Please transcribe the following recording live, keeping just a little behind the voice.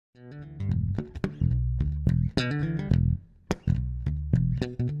Hey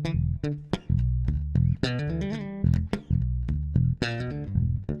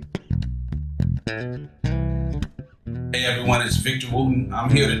everyone, it's Victor Wooten.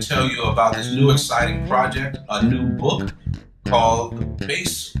 I'm here to tell you about this new exciting project, a new book called The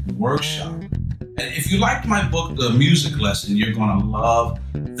Bass Workshop. And if you liked my book, The Music Lesson, you're going to love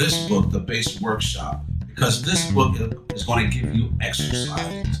this book, The Bass Workshop, because this book is going to give you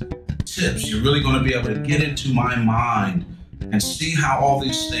exercises, tips. You're really going to be able to get into my mind and see how all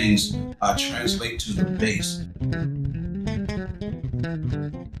these things translate to the bass.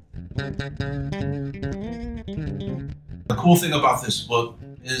 The cool thing about this book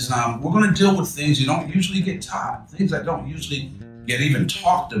is we're going to deal with things you don't usually get taught, things that don't usually get even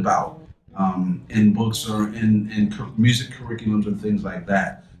talked about in books or in music curriculums and things like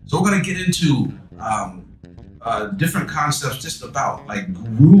that. So we're going to get into different concepts just about like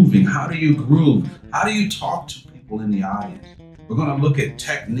grooving. How do you groove? How do you talk to people in the audience? We're going to look at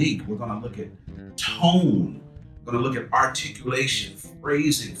technique. We're going to look at tone. We're going to look at articulation,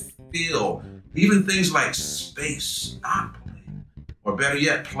 phrasing, feel, even things like space, not playing, or better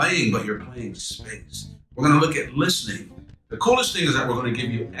yet, playing, but you're playing space. We're going to look at listening. The coolest thing is that we're going to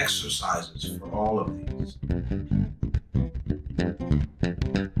give you exercises for all of these.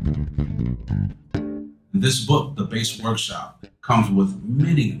 This book, The Bass Workshop, comes with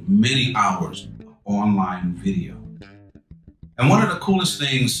many, many hours of online video. And one of the coolest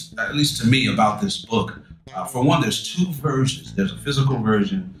things, at least to me, about this book, for one, there's two versions. There's a physical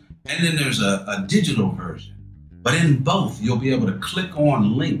version, and then there's a digital version. But in both, you'll be able to click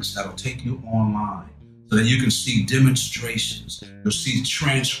on links that'll take you online so that you can see demonstrations, you'll see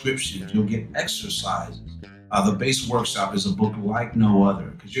transcriptions, you'll get exercises. The Bass Workshop is a book like no other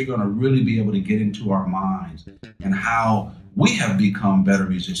because you're going to really be able to get into our minds and how we have become better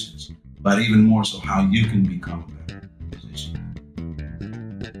musicians, but even more so how you can become a better musician.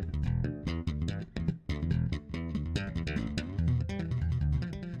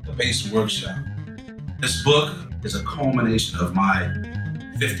 The Bass Workshop. This book is a culmination of my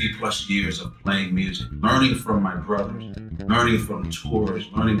 50+ years of playing music, learning from my brothers, learning from tours,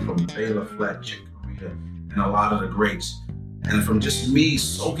 learning from Bela Fleck, Chick Corea, and a lot of the greats, and from just me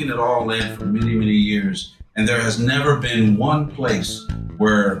soaking it all in for many, many years. And there has never been one place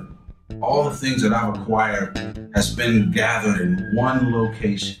where all the things that I've acquired has been gathered in one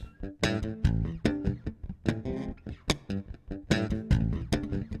location.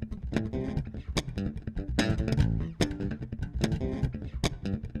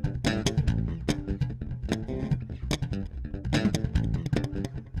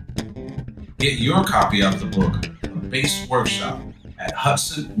 Get your copy of the book, The Bass Workshop, at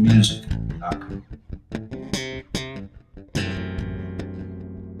hudsonmusic.com.